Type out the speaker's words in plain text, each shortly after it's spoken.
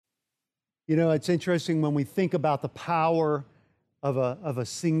You know, it's interesting when we think about the power of a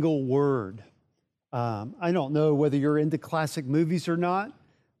single word. I don't know whether you're into classic movies or not,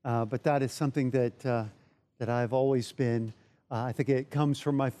 but that is something that I've always been. I think it comes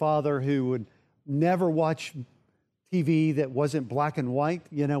from my father, who would never watch TV that wasn't black and white.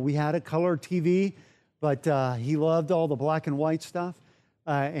 You know, we had a color TV, but he loved all the black and white stuff.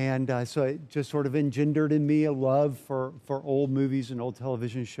 So it just sort of engendered in me a love for old movies and old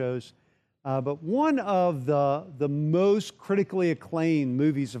television shows. But one of the most critically acclaimed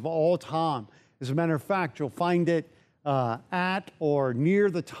movies of all time, as a matter of fact, you'll find it at or near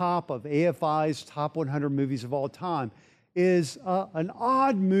the top of AFI's top 100 movies of all time, is an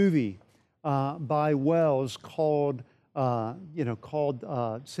odd movie by Wells called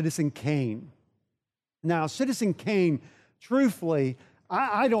Citizen Kane. Now, Citizen Kane, truthfully,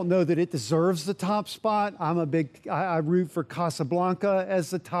 I don't know that it deserves the top spot. I root for Casablanca as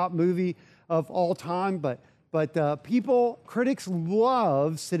the top movie of all time, but critics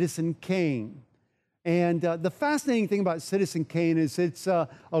love Citizen Kane. And the fascinating thing about Citizen Kane is it's a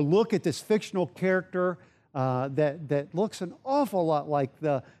look at this fictional character that looks an awful lot like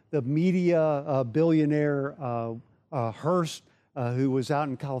the media billionaire Hearst, who was out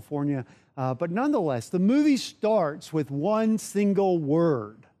in California. But nonetheless, the movie starts with one single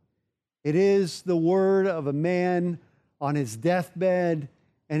word. It is the word of a man on his deathbed,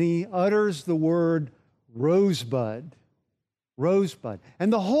 and he utters the word Rosebud. Rosebud.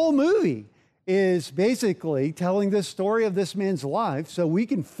 And the whole movie is basically telling the story of this man's life so we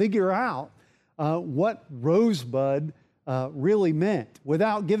can figure out what Rosebud really meant.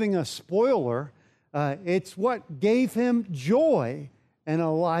 Without giving a spoiler, it's what gave him joy in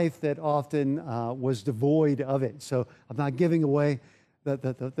a life that often was devoid of it. So I'm not giving away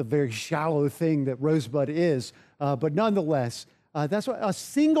the very shallow thing that Rosebud is, but nonetheless, that's what a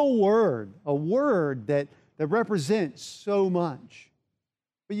single word, a word that represents so much.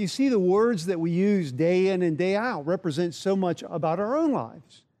 But you see, the words that we use day in and day out represent so much about our own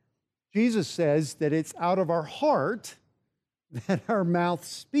lives. Jesus says that it's out of our heart that our mouth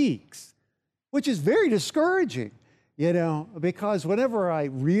speaks, which is very discouraging, you know, because whenever I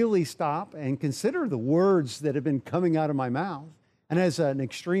really stop and consider the words that have been coming out of my mouth, and as an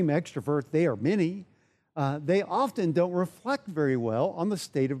extreme extrovert, they are many, they often don't reflect very well on the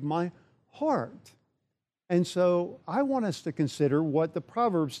state of my heart. And so I want us to consider what the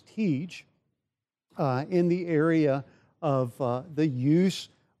Proverbs teach in the area of the use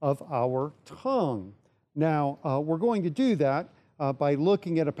of our tongue. Now, we're going to do that by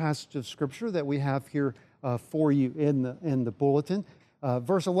looking at a passage of Scripture that we have here for you in the bulletin.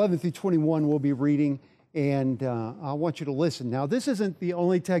 Verse 11 through 21 we'll be reading, and I want you to listen. Now, this isn't the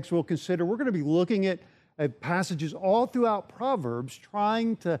only text we'll consider. We're going to be looking at passages all throughout Proverbs,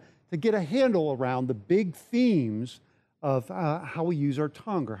 trying to get a handle around the big themes of how we use our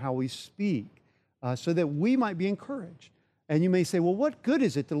tongue or how we speak, so that we might be encouraged. And you may say, well, what good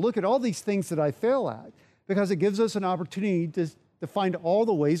is it to look at all these things that I fail at? Because it gives us an opportunity to find all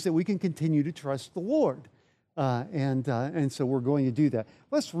the ways that we can continue to trust the Lord. And so we're going to do that.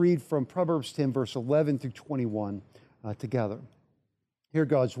 Let's read from Proverbs 10, verse 11 through 21 together. Hear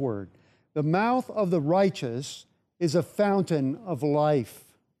God's word. The mouth of the righteous is a fountain of life,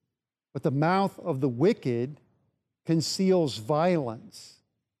 but the mouth of the wicked conceals violence.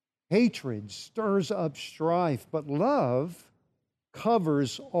 Hatred stirs up strife, but love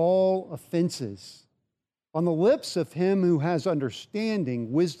covers all offenses. On the lips of him who has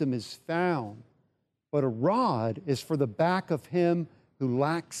understanding, wisdom is found, but a rod is for the back of him who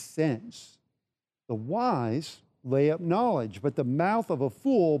lacks sense. The wise lay up knowledge, but the mouth of a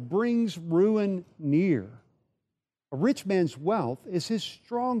fool brings ruin near. A rich man's wealth is his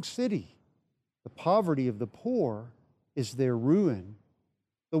strong city. The poverty of the poor is their ruin.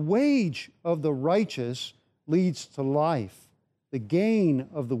 The wage of the righteous leads to life, the gain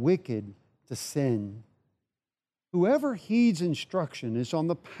of the wicked to sin. Whoever heeds instruction is on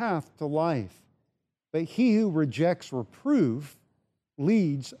the path to life, but he who rejects reproof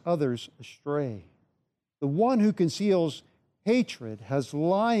leads others astray. The one who conceals hatred has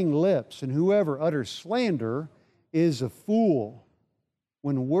lying lips, and whoever utters slander is a fool.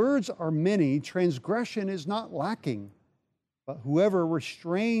 When words are many, transgression is not lacking, but whoever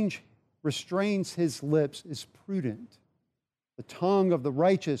restrains his lips is prudent. The tongue of the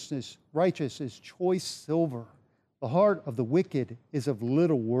righteous is choice silver. The heart of the wicked is of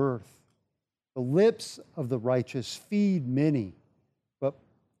little worth. The lips of the righteous feed many, but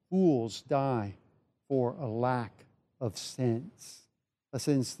fools die for a lack of sense.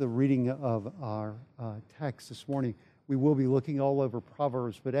 Since the reading of our text this morning, we will be looking all over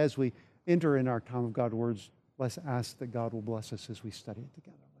Proverbs, but as we enter in our time of God's words, let's ask that God will bless us as we study it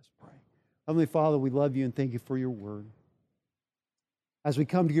together. Let's pray. Heavenly Father, we love you and thank you for your word. As we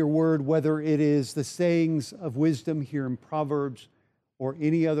come to your word, whether it is the sayings of wisdom here in Proverbs or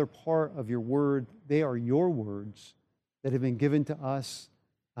any other part of your word, they are your words that have been given to us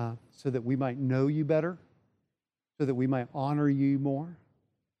so that we might know you better, so that we might honor you more,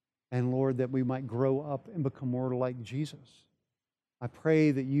 and Lord, that we might grow up and become more like Jesus. I pray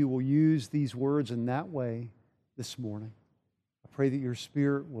that you will use these words in that way this morning. I pray that your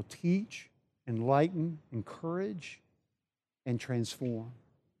Spirit will teach, enlighten, encourage, and transform.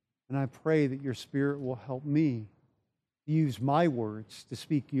 And I pray that your Spirit will help me use my words to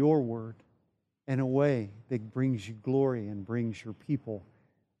speak your word in a way that brings you glory and brings your people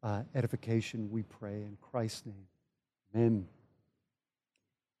edification, we pray in Christ's name. Amen.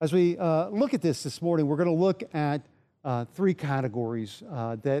 As we look at this morning, we're going to look at three categories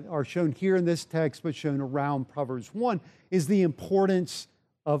that are shown here in this text, but shown around Proverbs. One is the importance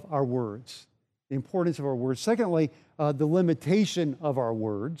of our words. The importance of our words. Secondly, the limitation of our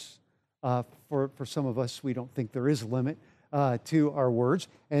words. For some of us, we don't think there is a limit to our words.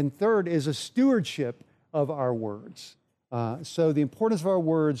 And third is a stewardship of our words. So the importance of our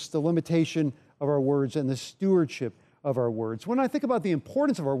words, the limitation of our words, and the stewardship of our words. When I think about the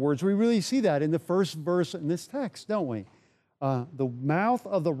importance of our words, we really see that in the first verse in this text, don't we? The mouth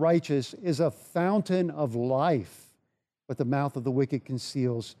of the righteous is a fountain of life, but the mouth of the wicked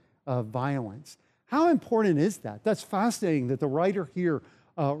conceals violence. How important is that? That's fascinating that the writer here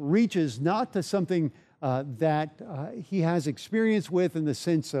reaches not to something that he has experience with in the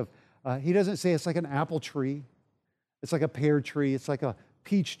sense of, he doesn't say it's like an apple tree, it's like a pear tree, it's like a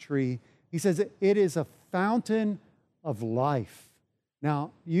peach tree. He says it is a fountain of life.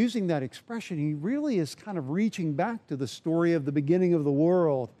 Now, using that expression, he really is kind of reaching back to the story of the beginning of the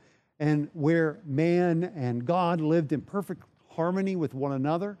world and where man and God lived in perfect harmony with one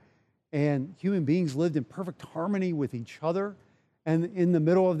another, and human beings lived in perfect harmony with each other. And in the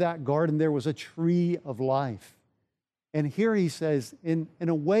middle of that garden, there was a tree of life. And here he says, in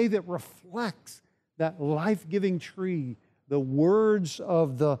a way that reflects that life-giving tree, the words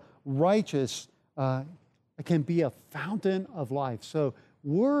of the righteous can be a fountain of life. So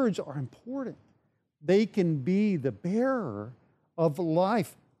words are important. They can be the bearer of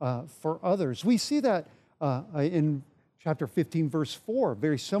life for others. We see that in chapter 15, verse 4,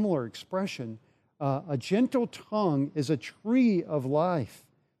 very similar expression. A gentle tongue is a tree of life,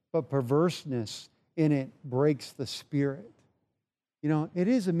 but perverseness in it breaks the spirit. You know, it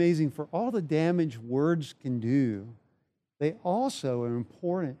is amazing for all the damage words can do. They also are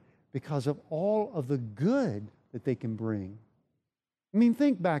important because of all of the good that they can bring. I mean,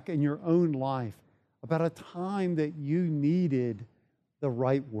 think back in your own life about a time that you needed the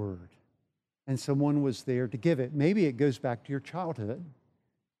right word and someone was there to give it. Maybe it goes back to your childhood.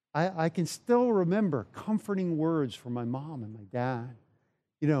 I can still remember comforting words from my mom and my dad,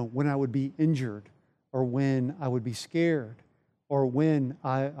 you know, when I would be injured or when I would be scared or when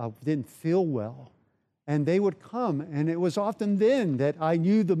I didn't feel well. And they would come, and it was often then that I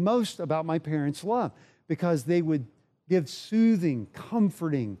knew the most about my parents' love, because they would give soothing,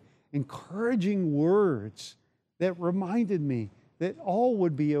 comforting, encouraging words that reminded me that all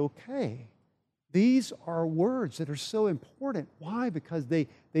would be okay. These are words that are so important. Why? Because they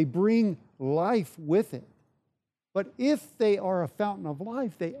bring life with it. But if they are a fountain of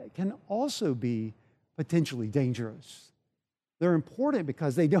life, they can also be potentially dangerous. They're important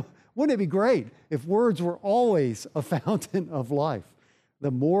because they don't. Wouldn't it be great if words were always a fountain of life?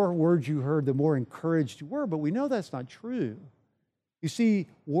 The more words you heard, the more encouraged you were, but we know that's not true. You see,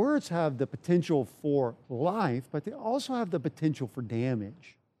 words have the potential for life, but they also have the potential for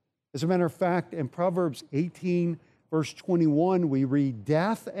damage. As a matter of fact, in Proverbs 18, verse 21, we read,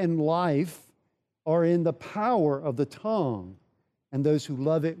 "Death and life are in the power of the tongue, and those who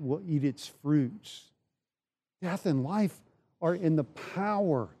love it will eat its fruits." Death and life are in the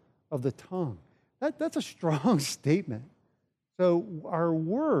power of the tongue. That's a strong statement. So our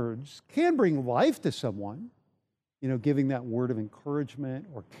words can bring life to someone, you know, giving that word of encouragement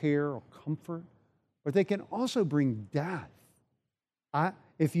or care or comfort, but they can also bring death.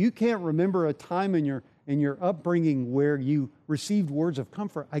 If you can't remember a time in your upbringing where you received words of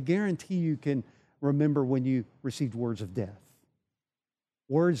comfort, I guarantee you can remember when you received words of death.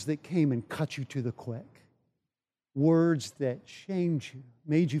 Words that came and cut you to the quick. Words that shamed you,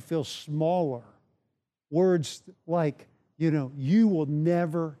 made you feel smaller. Words like, you know, you will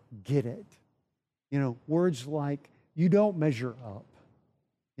never get it. You know, words like, you don't measure up.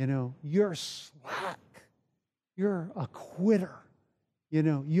 You know, you're slack. You're a quitter.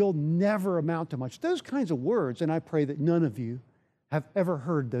 you'll never amount to much. Those kinds of words, and I pray that none of you have ever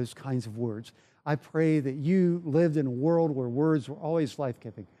heard those kinds of words. I pray that you lived in a world where words were always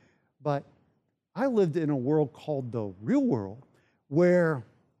life-giving. But I lived in a world called the real world, where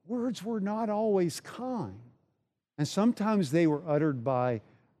words were not always kind. And sometimes they were uttered by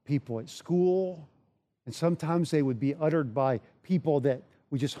people at school, and sometimes they would be uttered by people that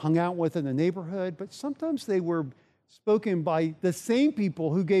we just hung out with in the neighborhood, but sometimes they were spoken by the same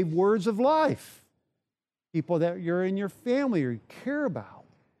people who gave words of life, people that you're in your family or you care about.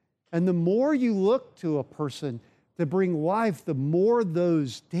 And the more you look to a person to bring life, the more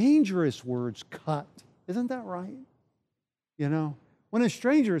those dangerous words cut. Isn't that right? When a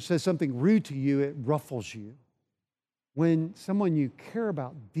stranger says something rude to you, it ruffles you. When someone you care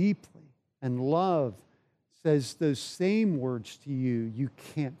about deeply and love says those same words to you, you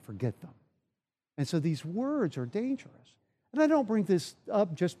can't forget them. And so these words are dangerous. And I don't bring this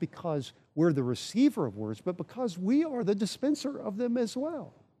up just because we're the receiver of words, but because we are the dispenser of them as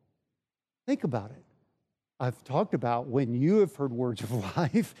well. Think about it. I've talked about when you have heard words of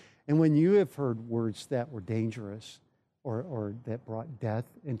life and when you have heard words that were dangerous or that brought death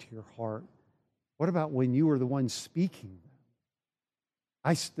into your heart. What about when you were the one speaking them?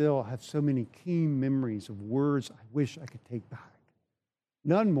 I still have so many keen memories of words I wish I could take back.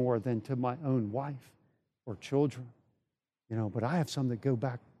 None more than to my own wife or children, but I have some that go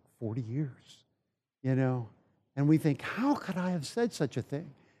back 40 years, and we think, how could I have said such a thing?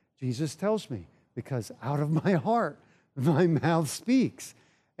 Jesus tells me, because out of my heart, my mouth speaks.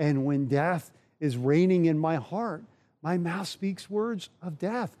 And when death is reigning in my heart, my mouth speaks words of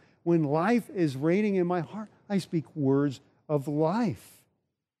death. When life is reigning in my heart, I speak words of life.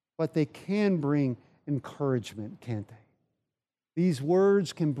 But they can bring encouragement, can't they? These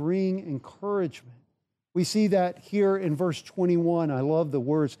words can bring encouragement. We see that here in verse 21. I love the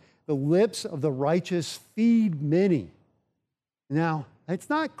words, the lips of the righteous feed many. Now, it's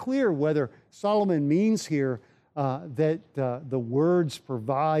not clear whether Solomon means here that the words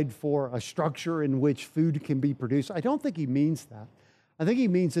provide for a structure in which food can be produced. I don't think he means that. I think he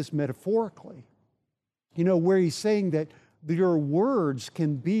means this metaphorically, where he's saying that your words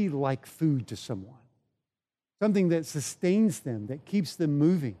can be like food to someone, something that sustains them, that keeps them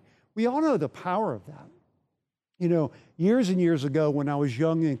moving. We all know the power of that. Years and years ago when I was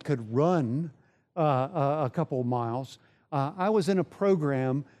young and could run a couple of miles, I was in a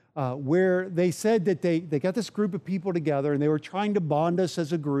program where they said that they got this group of people together and they were trying to bond us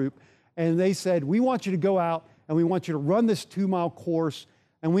as a group. And they said, we want you to go out and we want you to run this 2-mile course.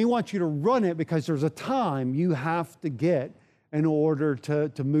 And we want you to run it because there's a time you have to get in order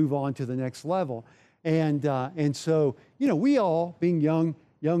to move on to the next level. And so, we all, being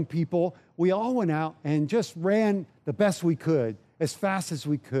young people, we all went out and just ran the best we could, as fast as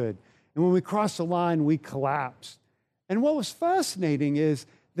we could. And when we crossed the line, we collapsed. And what was fascinating is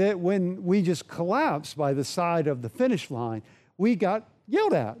that when we just collapsed by the side of the finish line, we got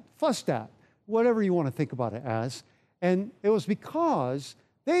yelled at, fussed at, whatever you want to think about it as. And it was because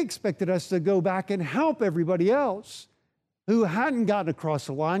they expected us to go back and help everybody else who hadn't gotten across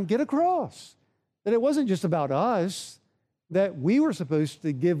the line get across. That it wasn't just about us, that we were supposed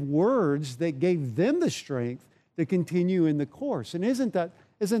to give words that gave them the strength to continue in the course. And isn't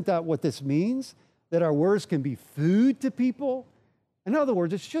that what this means? That our words can be food to people? In other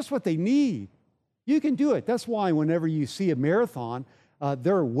words, it's just what they need. You can do it. That's why whenever you see a marathon,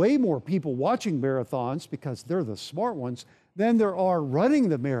 there are way more people watching marathons because they're the smart ones than there are running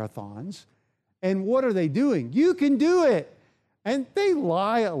the marathons. And what are they doing? You can do it. And they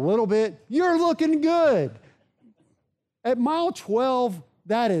lie a little bit. You're looking good. At mile 12,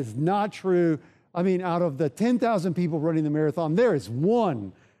 that is not true. I mean, out of the 10,000 people running the marathon, there is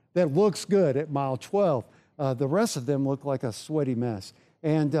one that looks good at mile 12. The rest of them look like a sweaty mess.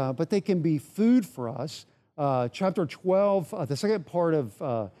 But they can be food for us. Chapter 12, the second part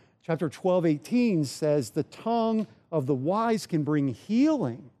of chapter 12:18 says, the tongue of the wise can bring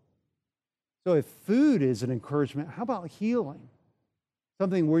healing. So if food is an encouragement, how about healing?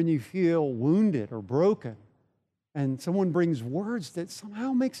 Something when you feel wounded or broken, and someone brings words that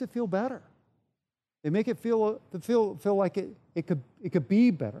somehow makes it feel better. They make it feel like it could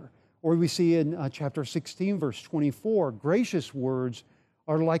be better. Or we see in chapter 16, verse 24, gracious words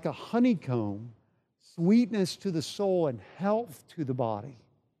are like a honeycomb, sweetness to the soul and health to the body.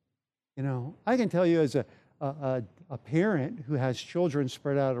 I can tell you as a parent who has children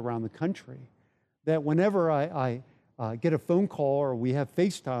spread out around the country, that whenever I get a phone call or we have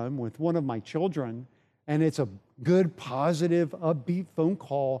FaceTime with one of my children, and it's a good, positive, upbeat phone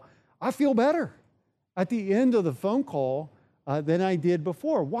call, I feel better. At the end of the phone call, than I did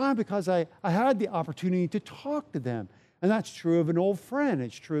before. Why? Because I had the opportunity to talk to them. And that's true of an old friend.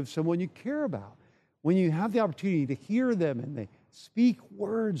 It's true of someone you care about. When you have the opportunity to hear them and they speak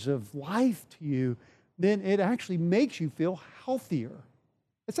words of life to you, then it actually makes you feel healthier.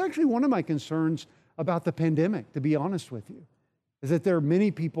 It's actually one of my concerns about the pandemic, to be honest with you, is that there are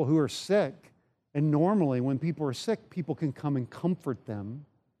many people who are sick. And normally when people are sick, people can come and comfort them.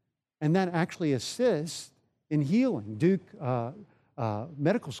 And that actually assists in healing. Duke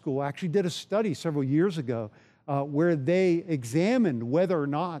Medical School actually did a study several years ago where they examined whether or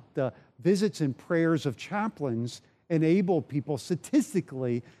not the visits and prayers of chaplains enabled people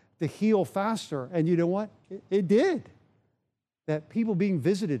statistically to heal faster. And you know what? It did. That people being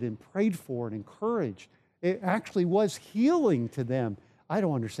visited and prayed for and encouraged, it actually was healing to them. I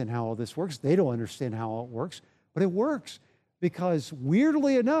don't understand how all this works. They don't understand how it works, but it works because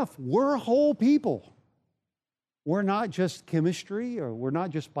weirdly enough, we're whole people. We're not just chemistry or we're not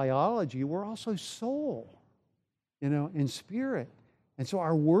just biology. We're also soul, and spirit. And so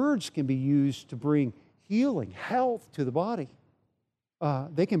our words can be used to bring healing, health to the body.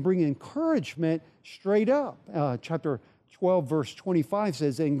 They can bring encouragement straight up. Chapter 12, verse 25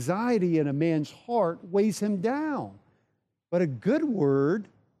 says, anxiety in a man's heart weighs him down, but a good word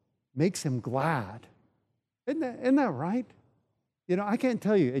makes him glad. Isn't that right? I can't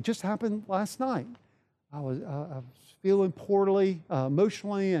tell you. It just happened last night. I was feeling poorly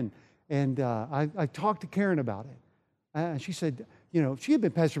emotionally, and I talked to Karen about it. And she said, she had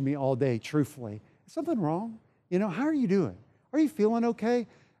been pestering me all day, truthfully. Is something wrong? How are you doing? Are you feeling okay?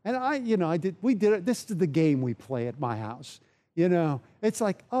 And we did it. This is the game we play at my house. It's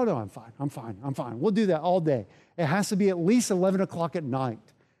like, oh no, I'm fine. We'll do that all day. It has to be at least 11 o'clock at night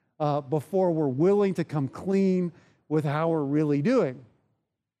before we're willing to come clean with how we're really doing.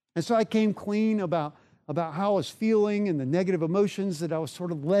 And so I came clean about how I was feeling and the negative emotions that I was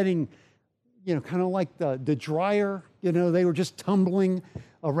sort of letting, kind of like the dryer, they were just tumbling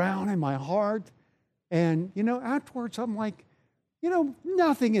around in my heart. And, afterwards I'm like,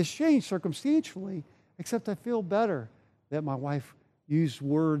 nothing has changed circumstantially, except I feel better that my wife used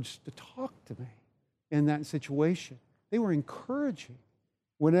words to talk to me in that situation. They were encouraging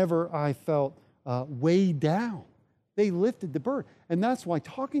whenever I felt weighed down. They lifted the burden. And that's why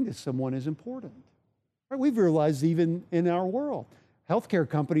talking to someone is important. Right? We've realized even in our world, healthcare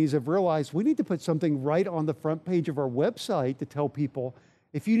companies have realized we need to put something right on the front page of our website to tell people,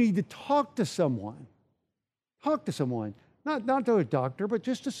 if you need to talk to someone, not to a doctor, but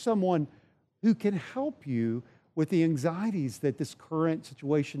just to someone who can help you with the anxieties that this current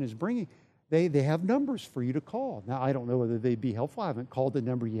situation is bringing. They have numbers for you to call. Now, I don't know whether they'd be helpful. I haven't called the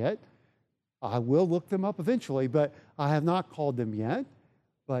number yet. I will look them up eventually, but I have not called them yet.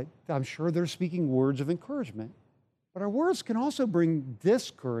 But I'm sure they're speaking words of encouragement. But our words can also bring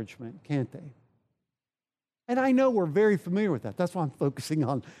discouragement, can't they? And I know we're very familiar with that. That's why I'm focusing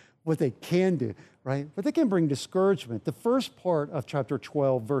on what they can do, right? But they can bring discouragement. The first part of chapter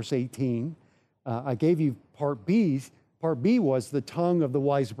 12, verse 18, I gave you part B. Part B was the tongue of the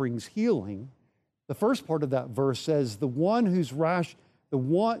wise brings healing. The first part of that verse says, there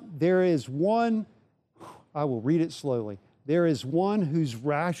is one, I will read it slowly. There is one whose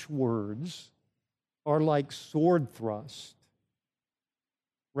rash words are like sword thrust.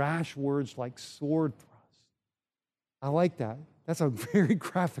 Rash words like sword thrust. I like that. That's a very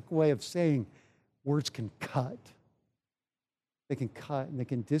graphic way of saying words can cut. They can cut and they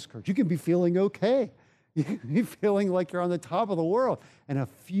can discourage. You can be feeling okay. You can be feeling like you're on the top of the world. And a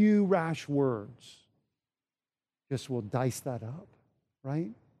few rash words just will dice that up,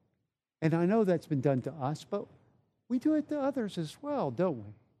 right? And I know that's been done to us, but we do it to others as well, don't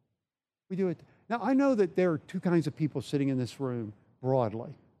we? We do it. Now, I know that there are two kinds of people sitting in this room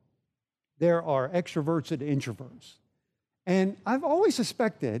broadly. There are extroverts and introverts. And I've always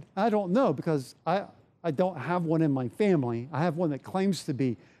suspected, I don't know, because I don't have one in my family. I have one that claims to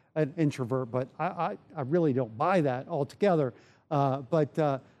be an introvert, but I really don't buy that altogether. But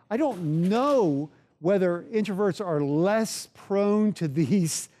I don't know whether introverts are less prone to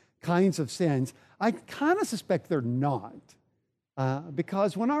these kinds of sins. I kind of suspect they're not.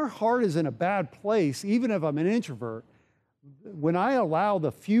 Because when our heart is in a bad place, even if I'm an introvert, when I allow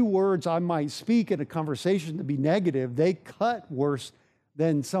the few words I might speak in a conversation to be negative, they cut worse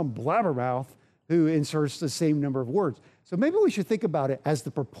than some blabbermouth who inserts the same number of words. So maybe we should think about it as the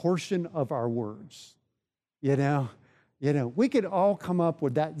proportion of our words. We could all come up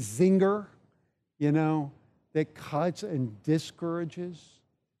with that zinger, that cuts and discourages.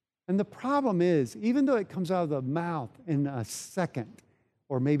 And the problem is, even though it comes out of the mouth in a second,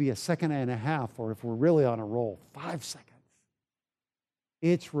 or maybe a second and a half, or if we're really on a roll, 5 seconds,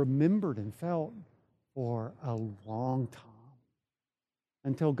 It's remembered and felt for a long time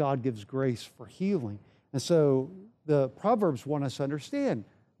until God gives grace for healing. And so the Proverbs want us to understand,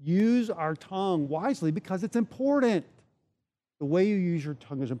 use our tongue wisely because it's important. The way you use your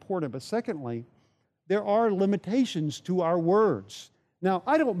tongue is important. But secondly, there are limitations to our words. Now,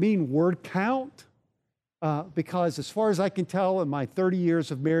 I don't mean word count, because as far as I can tell in my 30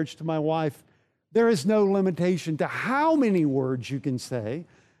 years of marriage to my wife, there is no limitation to how many words you can say.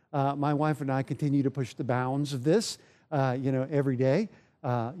 My wife and I continue to push the bounds of this, every day.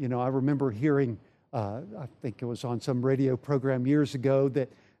 I remember hearing, I think it was on some radio program years ago, that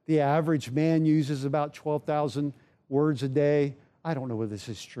the average man uses about 12,000 words a day. I don't know whether this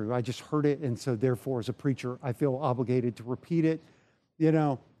is true. I just heard it, and so therefore, as a preacher, I feel obligated to repeat it.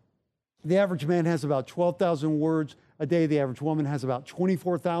 The average man has about 12,000 words a day. The average woman has about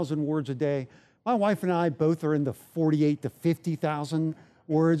 24,000 words a day. My wife and I both are in the 48 to 50,000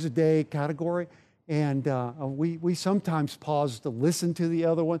 words a day category, and we sometimes pause to listen to the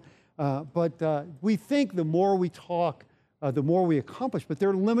other one, but we think the more we talk, the more we accomplish, but there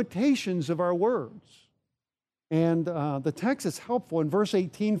are limitations of our words. And the text is helpful. In verse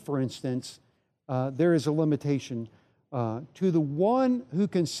 18, for instance, there is a limitation. To the one who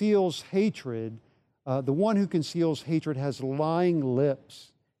conceals hatred, the one who conceals hatred has lying lips,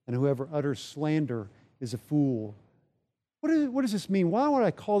 and whoever utters slander is a fool. What does this mean? Why would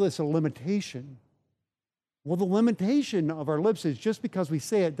I call this a limitation? Well, the limitation of our lips is just because we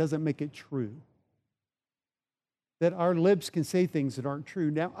say it doesn't make it true. That our lips can say things that aren't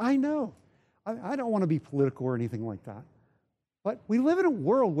true. Now, I know, I don't want to be political or anything like that, but we live in a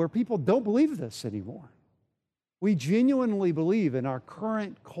world where people don't believe this anymore. We genuinely believe in our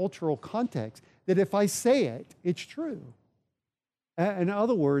current cultural context that if I say it, it's true. In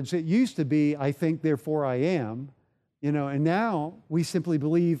other words, it used to be, I think, therefore I am, and now we simply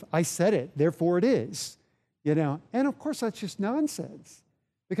believe I said it, therefore it is, and of course that's just nonsense,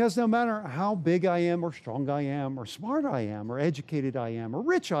 because no matter how big I am or strong I am or smart I am or educated I am or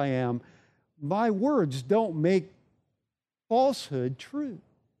rich I am, my words don't make falsehood true.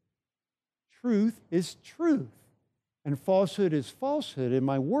 Truth is truth, and falsehood is falsehood, and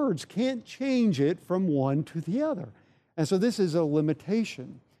my words can't change it from one to the other. And so this is a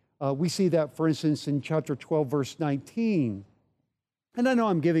limitation. We see that, for instance, in chapter 12, verse 19. And I know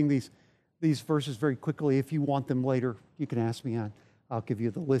I'm giving these verses very quickly. If you want them later, you can ask me. I'll give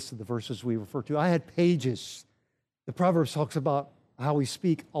you the list of the verses we refer to. I had pages. The Proverbs talks about how we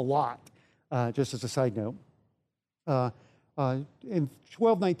speak a lot, just as a side note. In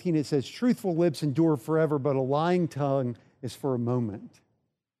 12:19, it says, truthful lips endure forever, but a lying tongue is for a moment.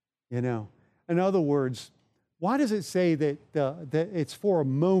 In other words, why does it say that it's for a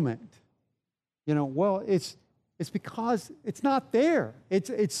moment? Well, it's because it's not there.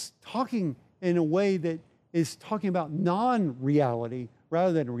 It's talking in a way that is talking about non-reality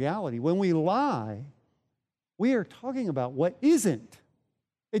rather than reality. When we lie, we are talking about what isn't.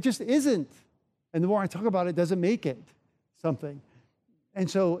 It just isn't. And the more I talk about it, doesn't make it something. And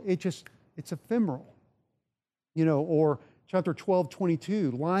so it's ephemeral. Or chapter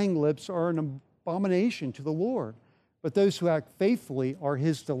 12:22, lying lips are an abomination to the Lord, but those who act faithfully are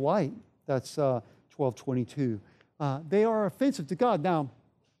his delight. That's 12:22. They are offensive to God. Now,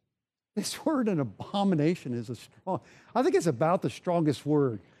 this word, an abomination, I think it's about the strongest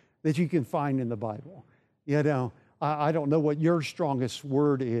word that you can find in the Bible. I don't know what your strongest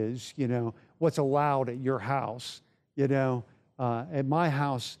word is, what's allowed at your house. At my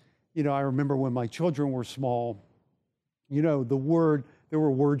house, I remember when my children were small, there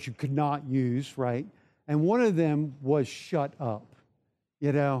were words you could not use, right? And one of them was shut up,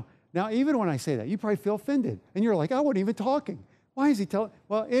 Now, even when I say that, you probably feel offended. And you're like, I wasn't even talking. Why is he telling?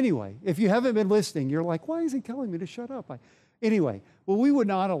 Well, anyway, if you haven't been listening, you're like, why is he telling me to shut up? Anyway, we would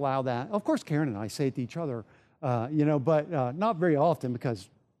not allow that. Of course, Karen and I say it to each other, but not very often, because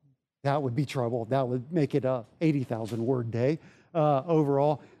that would be trouble. That would make it a 80,000 word day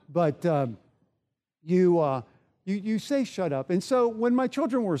overall. But you say shut up. And so when my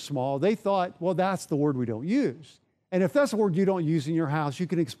children were small, they thought, well, that's the word we don't use. And if that's a word you don't use in your house, you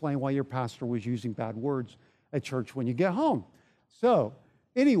can explain why your pastor was using bad words at church when you get home. So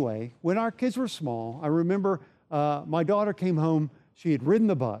anyway, when our kids were small, I remember my daughter came home. She had ridden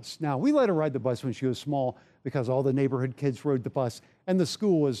the bus. Now, we let her ride the bus when she was small because all the neighborhood kids rode the bus, and the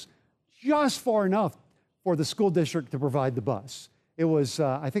school was just far enough for the school district to provide the bus. It was,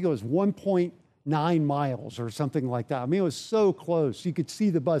 I think it was 1.9 miles or something like that. I mean, it was so close. You could see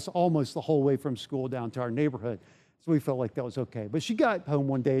the bus almost the whole way from school down to our neighborhood. So we felt like that was okay. But she got home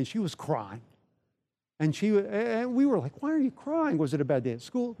one day and she was crying. And we were like, why are you crying? Was it a bad day at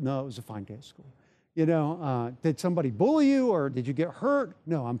school? No, it was a fine day at school. Did somebody bully you or did you get hurt?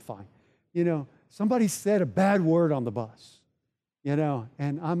 No, I'm fine. Somebody said a bad word on the bus, and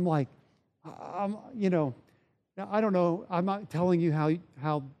I'm like, now, I don't know. I'm not telling you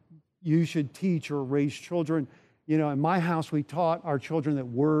how you should teach or raise children. In my house, we taught our children that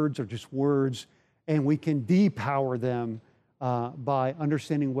words are just words, and we can depower them by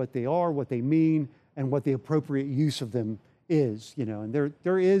understanding what they are, what they mean, and what the appropriate use of them is. And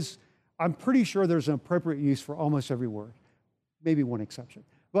there is, I'm pretty sure there's an appropriate use for almost every word, maybe one exception.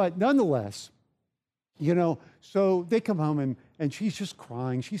 But nonetheless, so they come home and she's just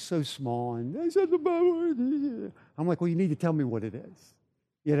crying. She's so small, and I said the bad word. I'm like, well, you need to tell me what it is,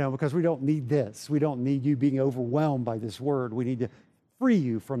 because we don't need this. We don't need you being overwhelmed by this word. We need to free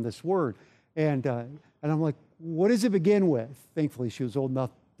you from this word. And I'm like, what does it begin with? Thankfully, she was old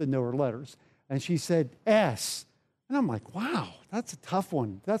enough to know her letters. And she said, S. And I'm like, wow, that's a tough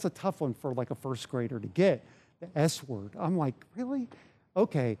one. That's a tough one for like a first grader to get, the S word. I'm like, really?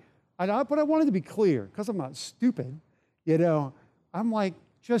 Okay. But I wanted to be clear, because I'm not stupid, I'm like,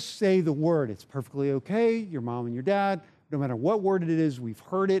 just say the word. It's perfectly okay. Your mom and your dad, no matter what word it is, we've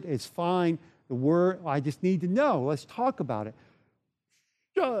heard it. It's fine. The word, I just need to know. Let's talk about it.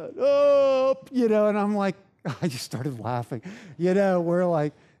 Shut up, and I'm like, I just started laughing. We're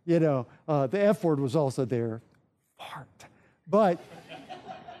like, the F word was also there, fart. But,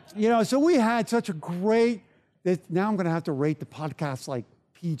 so we had such a great, now I'm going to have to rate the podcast like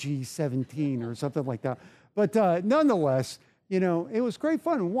PG-17 or something like that. But nonetheless, it was great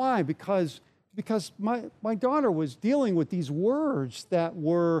fun. Why? Because my daughter was dealing with these words that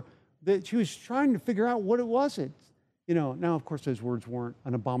she was trying to figure out what it was. Now, of course, those words weren't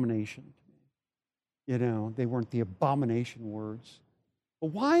an abomination to me. They weren't the abomination words.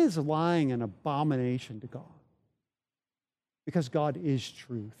 But why is lying an abomination to God? Because God is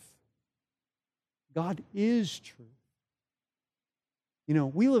truth. God is truth.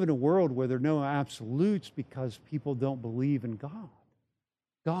 We live in a world where there are no absolutes because people don't believe in God.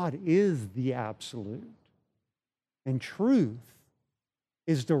 God is the absolute. And truth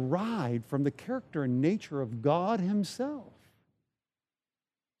is derived from the character and nature of God himself.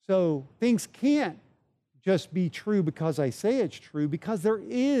 So things can't just be true because I say it's true, because there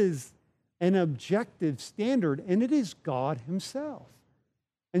is an objective standard, and it is God himself.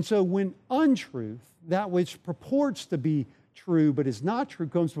 And so when untruth, that which purports to be true but is not true,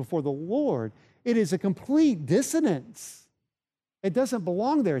 comes before the Lord, it is a complete dissonance. It doesn't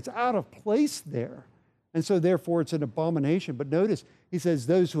belong there. It's out of place there. And so therefore it's an abomination. But notice, he says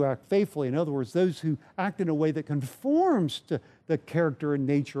those who act faithfully, in other words, those who act in a way that conforms to the character and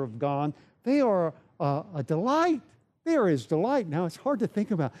nature of God, they are a delight. There is delight. Now, it's hard to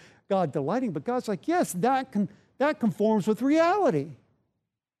think about God delighting, but God's like, yes, that conforms with reality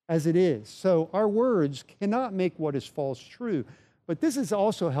as it is. So our words cannot make what is false true. But this is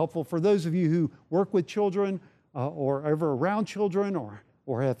also helpful for those of you who work with children or ever around children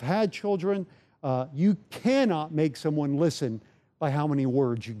or have had children. You cannot make someone listen by how many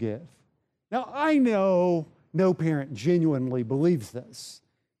words you give. Now, I know no parent genuinely believes this.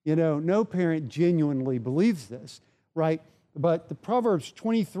 No parent genuinely believes this, right? But the Proverbs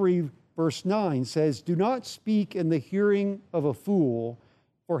 23, verse 9 says, do not speak in the hearing of a fool,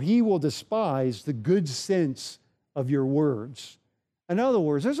 for he will despise the good sense of your words. In other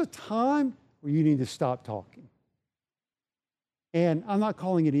words, there's a time where you need to stop talking. And I'm not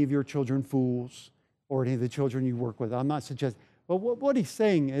calling any of your children fools or any of the children you work with. I'm not suggesting. But what he's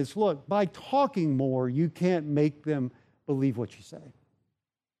saying is, look, by talking more, you can't make them believe what you say.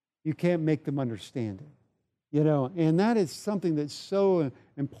 You can't make them understand it. And that is something that's so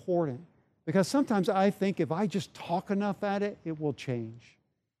important. Because sometimes I think if I just talk enough at it, it will change.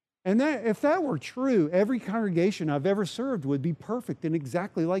 And if that were true, every congregation I've ever served would be perfect and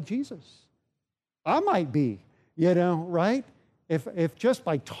exactly like Jesus. I might be, right? If just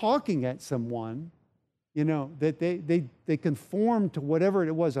by talking at someone, that they conform to whatever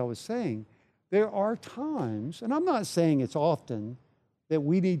it was I was saying, there are times, and I'm not saying it's often, that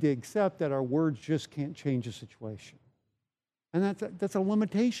we need to accept that our words just can't change a situation. And that's a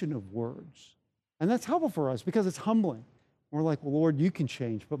limitation of words. And that's helpful for us because it's humbling. We're like, well, Lord, you can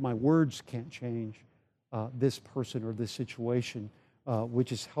change, but my words can't change this person or this situation,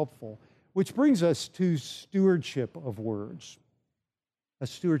 which is helpful. Which brings us to stewardship of words. A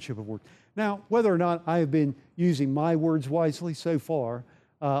stewardship of words. Now, whether or not I have been using my words wisely so far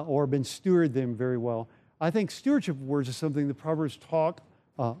or been stewarding them very well, I think stewardship of words is something the Proverbs talk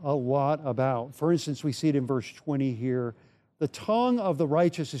a lot about. For instance, we see it in verse 20 here. The tongue of the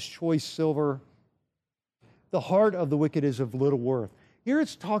righteous is choice silver, the heart of the wicked is of little worth. Here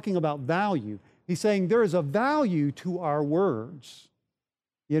it's talking about value. He's saying there is a value to our words.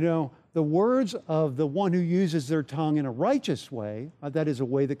 You know, the words of the one who uses their tongue in a righteous way, that is a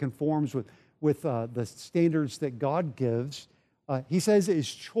way that conforms with the standards that God gives, he says is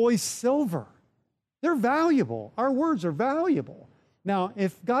choice silver. They're valuable. Our words are valuable. Now,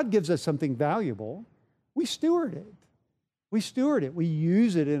 if God gives us something valuable, we steward it. We steward it. We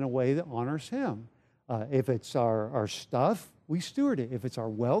use it in a way that honors Him. If it's our stuff, we steward it. If it's our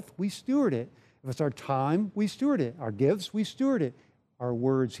wealth, we steward it. If it's our time, we steward it. Our gifts, we steward it. Our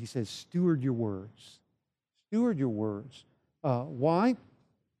words, he says, steward your words. Steward your words. Why?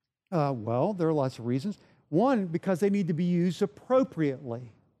 Well, there are lots of reasons. One, because they need to be used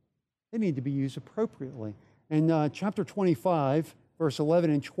appropriately. They need to be used appropriately. In chapter 25, verse 11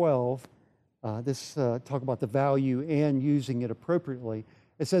 and 12, this talk about the value and using it appropriately.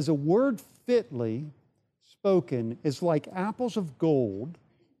 It says, a word fitly spoken is like apples of gold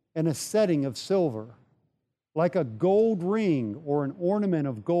in a setting of silver. Like a gold ring or an ornament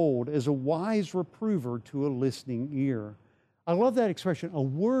of gold is a wise reprover to a listening ear. I love that expression, a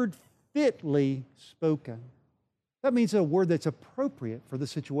word fitly spoken. That means a word that's appropriate for the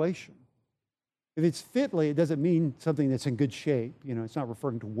situation. If it's fitly, it doesn't mean something that's in good shape. You know, it's not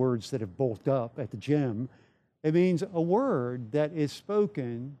referring to words that have bulked up at the gym. It means a word that is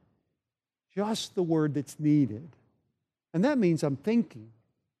spoken, just the word that's needed. And that means I'm thinking.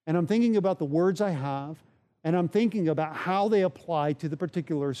 And I'm thinking about the words I have, and I'm thinking about how they apply to the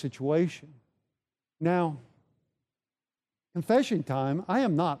particular situation. Now, confession time, I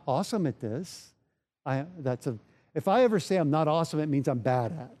am not awesome at this. If I ever say I'm not awesome, it means I'm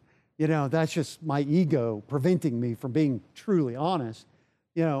bad at. You know, that's just my ego preventing me from being truly honest.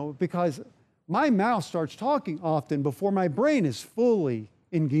 You know, because my mouth starts talking often before my brain is fully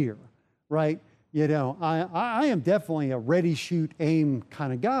in gear, right? You know, I am definitely a ready, shoot, aim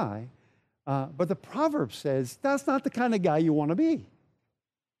kind of guy. But the proverb says that's not the kind of guy you want to be.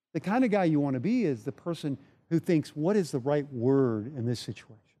 The kind of guy you want to be is the person who thinks, what is the right word in this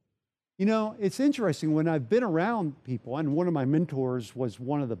situation? You know, it's interesting when I've been around people, and one of my mentors was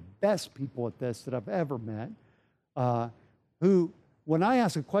one of the best people at this that I've ever met, who, when I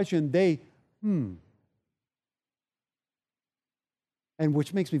ask a question, they, and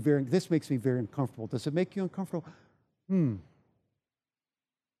this makes me very uncomfortable. Does it make you uncomfortable? I'm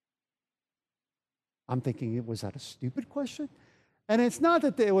thinking, was that a stupid question? And it's not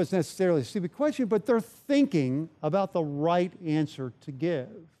that it was necessarily a stupid question, but they're thinking about the right answer to give.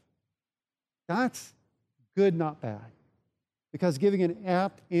 That's good, not bad. Because giving an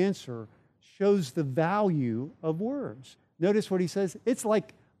apt answer shows the value of words. Notice what he says. It's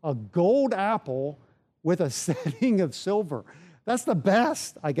like a gold apple with a setting of silver. That's the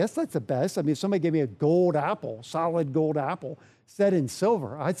best. I guess that's the best. I mean, if somebody gave me a gold apple, solid gold apple, set in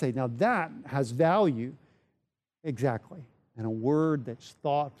silver, I'd say, now that has value. Exactly. And a word that's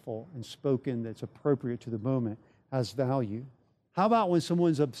thoughtful and spoken that's appropriate to the moment has value. How about when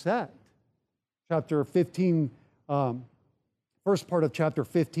someone's upset? Chapter 15, first part of chapter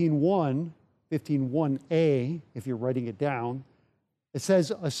 15:1, 15:1a, if you're writing it down, it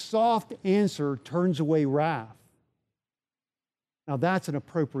says, a soft answer turns away wrath. Now that's an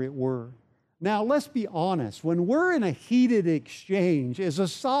appropriate word. Now let's be honest. When we're in a heated exchange, is a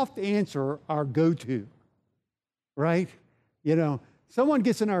soft answer our go-to? Right? You know, someone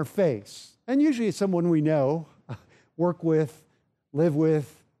gets in our face, and usually it's someone we know, work with, live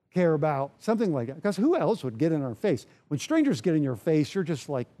with, care about, something like that. Because who else would get in our face? When strangers get in your face, you're just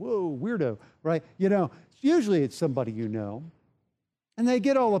like, whoa, weirdo, right? You know, usually it's somebody you know, and they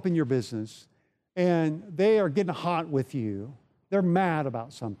get all up in your business, and they are getting hot with you. They're mad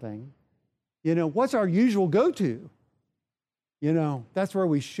about something. You know, what's our usual go-to? You know, that's where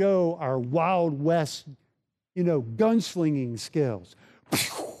we show our Wild West, you know, gunslinging skills.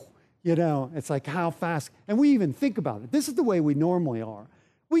 You know, it's like how fast, and we even think about it. This is the way we normally are.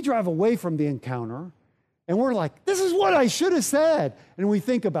 We drive away from the encounter, and we're like, this is what I should have said. And we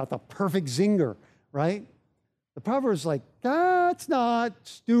think about the perfect zinger, right? The Proverbs like, that's not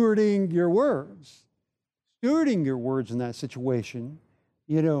stewarding your words. Stewarding your words in that situation,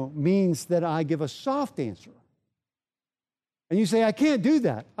 you know, means that I give a soft answer. And you say, I can't do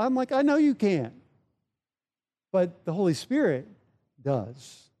that. I'm like, I know you can't. But the Holy Spirit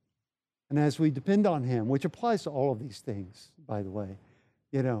does. And as we depend on Him, which applies to all of these things, by the way,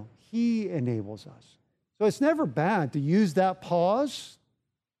 you know, He enables us. So it's never bad to use that pause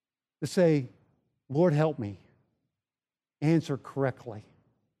to say, Lord, help me answer correctly,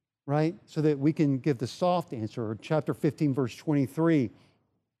 right? So that we can give the soft answer. Chapter 15, verse 23,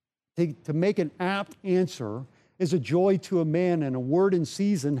 To make an apt answer is a joy to a man, and a word in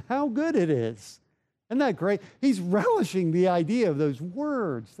season, how good it is. Isn't that great? He's relishing the idea of those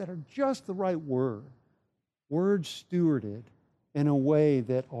words that are just the right word. Words stewarded in a way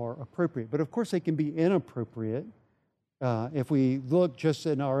that are appropriate. But of course, they can be inappropriate. If we look just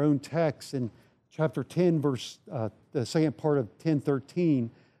in our own text in chapter 10, the second part of 10:13,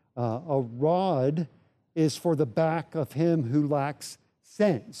 a rod is for the back of him who lacks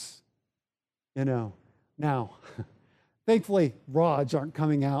sense. Now, thankfully, rods aren't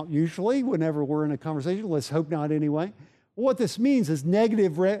coming out usually whenever we're in a conversation. Let's hope not anyway. What this means is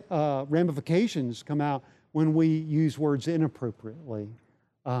negative ramifications come out when we use words inappropriately.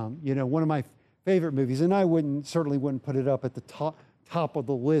 One of my favorite movies, and I certainly wouldn't put it up at the top of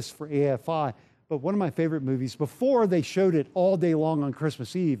the list for AFI, but one of my favorite movies, before they showed it all day long on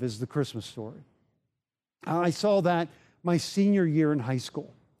Christmas Eve, is The Christmas Story. I saw that my senior year in high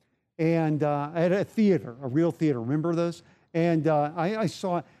school, and at a theater, a real theater. Remember those? And I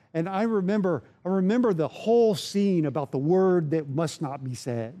saw it, and I remember the whole scene about the word that must not be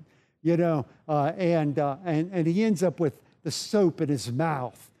said. And he ends up with the soap in his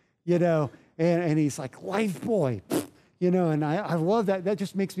mouth, and he's like, "Life boy," and I love that. That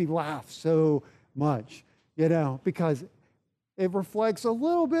just makes me laugh so much, because it reflects a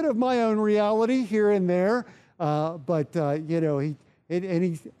little bit of my own reality here and there.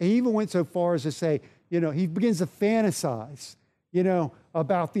 He even went so far as to say, he begins to fantasize,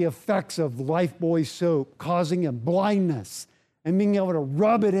 about the effects of Lifebuoy soap causing him blindness and being able to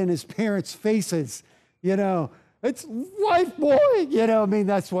rub it in his parents' faces. It's Lifebuoy,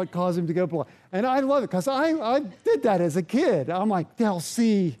 that's what caused him to go blind. And I love it because I did that as a kid. I'm like, they'll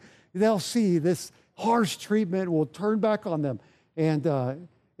see this harsh treatment will turn back on them. And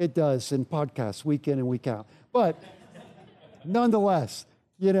it does in podcasts week in and week out. But nonetheless,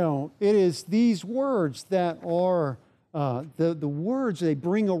 it is these words that are the words, they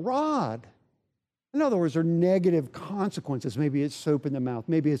bring a rod. In other words, there are negative consequences. Maybe it's soap in the mouth.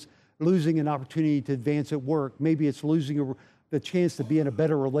 Maybe it's losing an opportunity to advance at work. Maybe it's losing the chance to be in a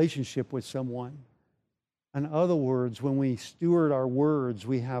better relationship with someone. In other words, when we steward our words,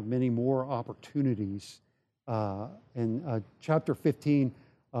 we have many more opportunities. In chapter 15,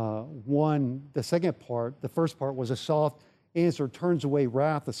 the first part was a soft answer turns away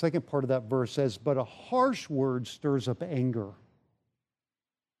wrath. The second part of that verse says, but a harsh word stirs up anger.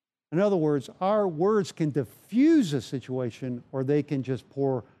 In other words, our words can diffuse a situation, or they can just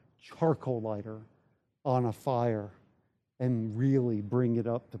pour charcoal lighter on a fire and really bring it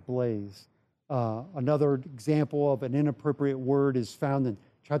up to blaze. Another example of an inappropriate word is found in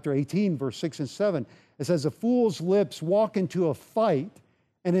chapter 18, verse 6 and 7. It says, a fool's lips walk into a fight,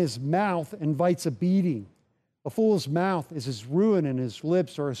 and his mouth invites a beating. A fool's mouth is his ruin, and his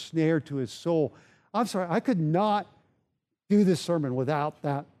lips are a snare to his soul. I'm sorry, I could not do this sermon without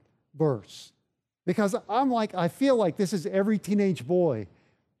that verse, because I feel like this is every teenage boy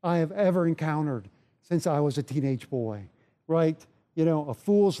I have ever encountered since I was a teenage boy, right? A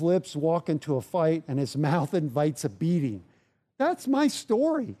fool's lips walk into a fight, and his mouth invites a beating. That's my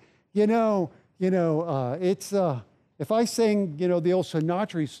story. It's if I sang, the old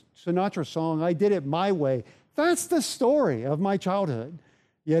Sinatra song, I did it my way. That's the story of my childhood.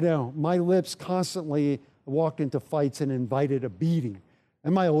 My lips constantly walked into fights and invited a beating.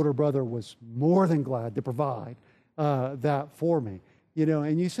 And my older brother was more than glad to provide that for me.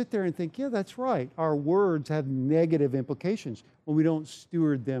 And you sit there and think, yeah, that's right. Our words have negative implications when we don't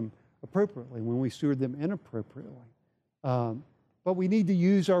steward them appropriately, when we steward them inappropriately. But we need to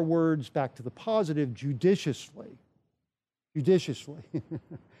use our words, back to the positive, judiciously. Judiciously.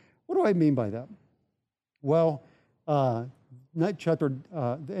 What do I mean by that? Well, in the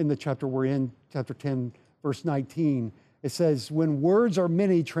chapter we're in, chapter 10, verse 19, it says, when words are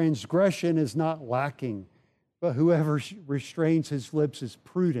many, transgression is not lacking, but whoever restrains his lips is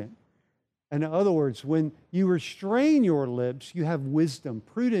prudent. In other words, when you restrain your lips, you have wisdom.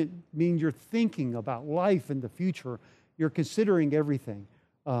 Prudent means you're thinking about life and the future. You're considering everything.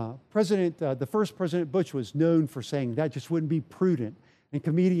 The first President Bush was known for saying that just wouldn't be prudent, and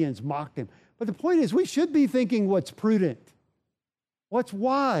comedians mocked him. But the point is, we should be thinking what's prudent, what's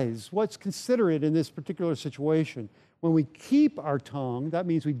wise, what's considerate in this particular situation. When we keep our tongue, that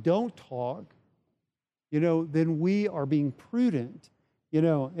means we don't talk, then we are being prudent.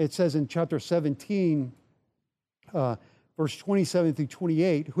 It says in chapter 17, verse 27 through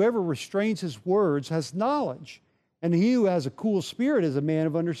 28, whoever restrains his words has knowledge, and he who has a cool spirit is a man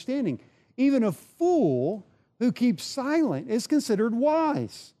of understanding. Even a fool who keeps silent is considered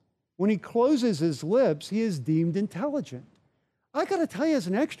wise. When he closes his lips, he is deemed intelligent. I got to tell you, as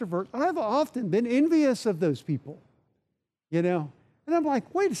an extrovert, I've often been envious of those people, you know? And I'm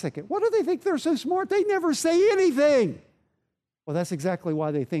like, wait a second, what do they think they're so smart? They never say anything. Well, that's exactly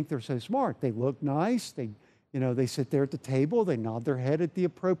why they think they're so smart. They look nice. They sit there at the table. They nod their head at the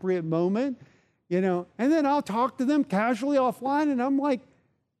appropriate moment, and then I'll talk to them casually offline, and I'm like,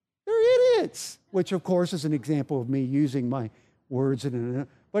 they're idiots, which of course is an example of me using my words.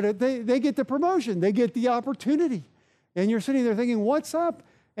 But they get the promotion. They get the opportunity. And you're sitting there thinking, what's up?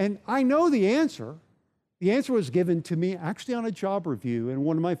 And I know the answer. The answer was given to me actually on a job review in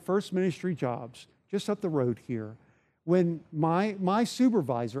one of my first ministry jobs, just up the road here, when my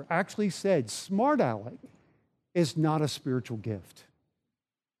supervisor actually said, smart aleck is not a spiritual gift.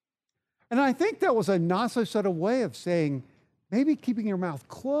 And I think that was a not so subtle way of saying, maybe keeping your mouth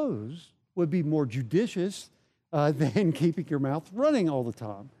closed would be more judicious than keeping your mouth running all the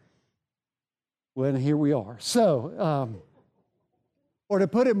time. Well, here we are. So, or to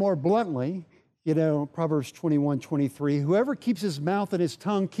put it more bluntly, Proverbs 21:23, whoever keeps his mouth and his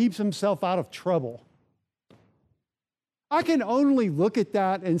tongue keeps himself out of trouble. I can only look at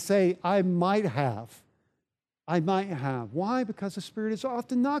that and say, I might have. Why? Because the Spirit is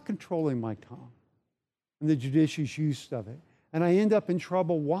often not controlling my tongue and the judicious use of it. And I end up in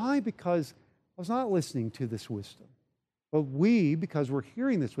trouble. Why? Because I was not listening to this wisdom. But we, because we're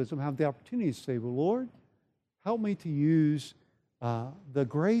hearing this wisdom, have the opportunity to say, well, Lord, help me to use the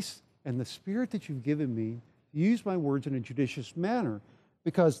grace and the Spirit that you've given me to use my words in a judicious manner.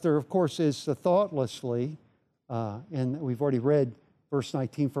 Because there, of course, is the thoughtlessly, and we've already read verse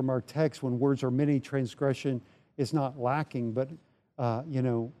 19 from our text, when words are many, transgression is not lacking. But,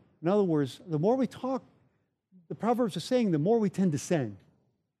 in other words, the more we talk, the Proverbs are saying, the more we tend to sin.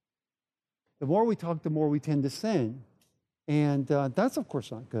 The more we talk, the more we tend to sin. And that's, of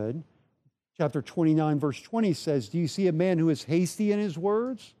course, not good. Chapter 29, verse 20 says, do you see a man who is hasty in his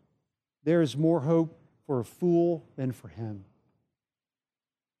words? There is more hope for a fool than for him.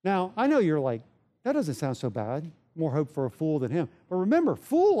 Now, I know you're like, that doesn't sound so bad. More hope for a fool than him. But remember,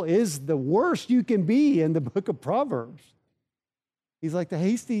 fool is the worst you can be in the book of Proverbs. He's like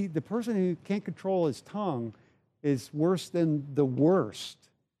the person who can't control his tongue is worse than the worst,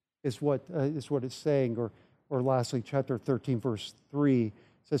 is what it's saying. Or lastly, chapter 13, verse 3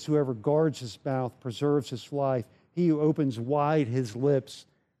 says, whoever guards his mouth preserves his life. He who opens wide his lips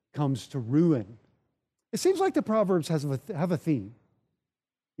comes to ruin. It seems like the Proverbs have a theme,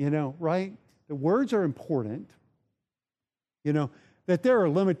 right? The words are important, that there are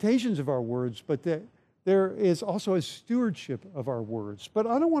limitations of our words, but that there is also a stewardship of our words. But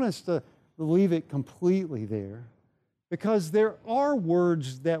I don't want us to leave it completely there, because there are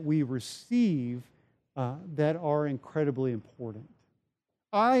words that we receive that are incredibly important.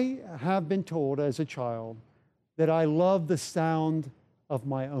 I have been told as a child that I love the sound of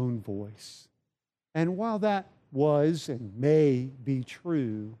my own voice. And while that was and may be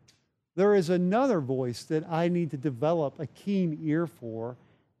true, there is another voice that I need to develop a keen ear for.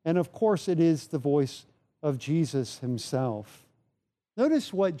 And of course, it is the voice of Jesus himself.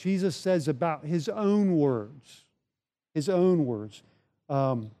 Notice what Jesus says about his own words. His own words.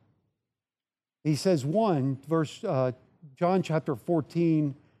 He says, John chapter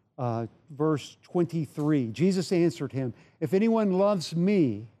 14, verse 23. Jesus answered him, if anyone loves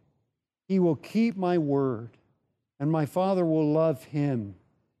me, he will keep my word, and my Father will love him,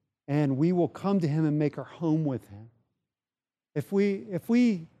 and we will come to him and make our home with him. If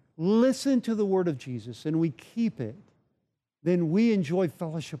we listen to the word of Jesus and we keep it, then we enjoy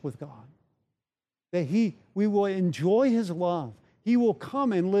fellowship with God. That we will enjoy his love. He will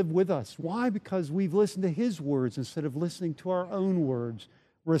come and live with us. Why? Because we've listened to his words instead of listening to our own words,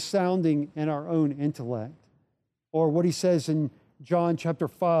 resounding in our own intellect. Or what he says in John chapter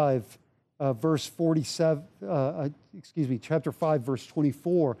 5, verse 47, chapter 5, verse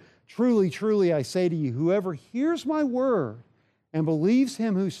 24. Truly, truly, I say to you, whoever hears my word and believes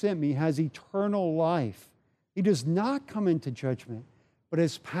him who sent me has eternal life. He does not come into judgment, but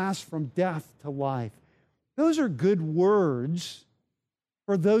has passed from death to life. Those are good words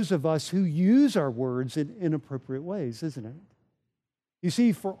for those of us who use our words in inappropriate ways, isn't it? You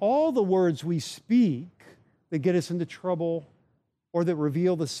see, for all the words we speak that get us into trouble or that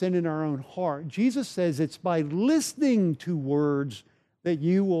reveal the sin in our own heart, Jesus says it's by listening to words that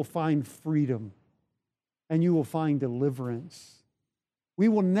you will find freedom and you will find deliverance. We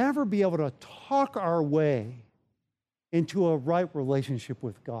will never be able to talk our way into a right relationship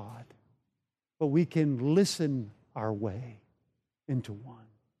with God, but we can listen our way into one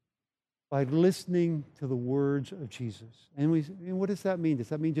by listening to the words of Jesus. And what does that mean? Does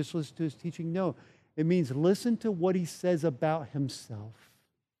that mean just listen to his teaching? No. It means listen to what he says about himself.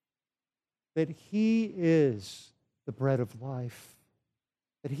 That he is the bread of life.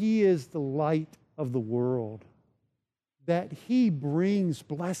 That he is the light of the world. That he brings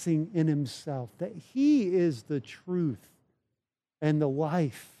blessing in himself. That he is the truth and the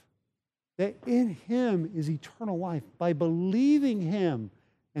life. That in him is eternal life. By believing him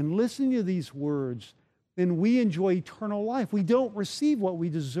and listening to these words, then we enjoy eternal life. We don't receive what we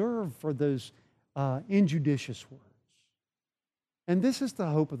deserve for those injudicious words. And this is the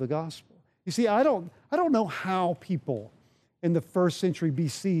hope of the gospel. You see, I don't know how people in the first century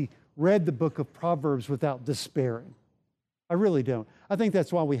BC read the book of Proverbs without despairing. I really don't. I think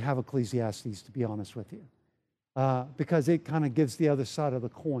that's why we have Ecclesiastes, to be honest with you, because it kind of gives the other side of the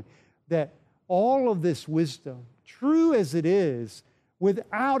coin. That all of this wisdom, true as it is,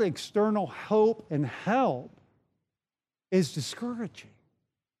 without external hope and help, is discouraging.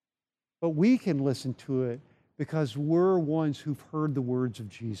 But we can listen to it because we're ones who've heard the words of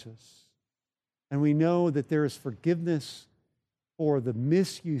Jesus. And we know that there is forgiveness for the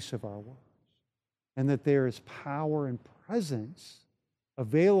misuse of our words, and that there is power and presence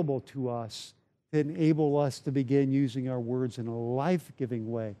available to us to enable us to begin using our words in a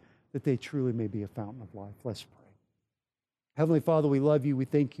life-giving way, that they truly may be a fountain of life. Let's pray. Heavenly Father, we love you. We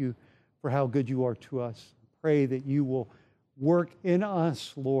thank you for how good you are to us. Pray that you will work in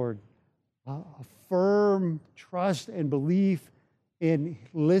us, Lord, a firm trust and belief in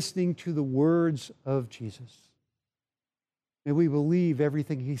listening to the words of Jesus. May we believe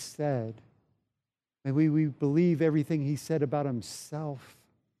everything he said. May we believe everything he said about himself.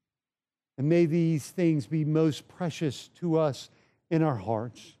 And may these things be most precious to us in our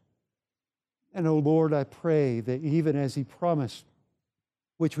hearts. And, oh Lord, I pray that even as he promised,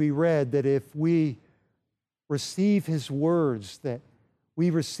 which we read, that if we receive his words, that we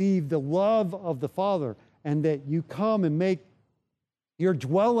receive the love of the Father, and that you come and make your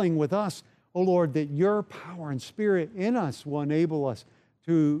dwelling with us, oh Lord, that your power and spirit in us will enable us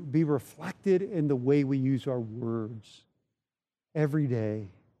to be reflected in the way we use our words every day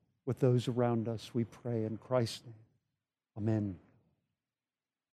with those around us. We pray in Christ's name. Amen.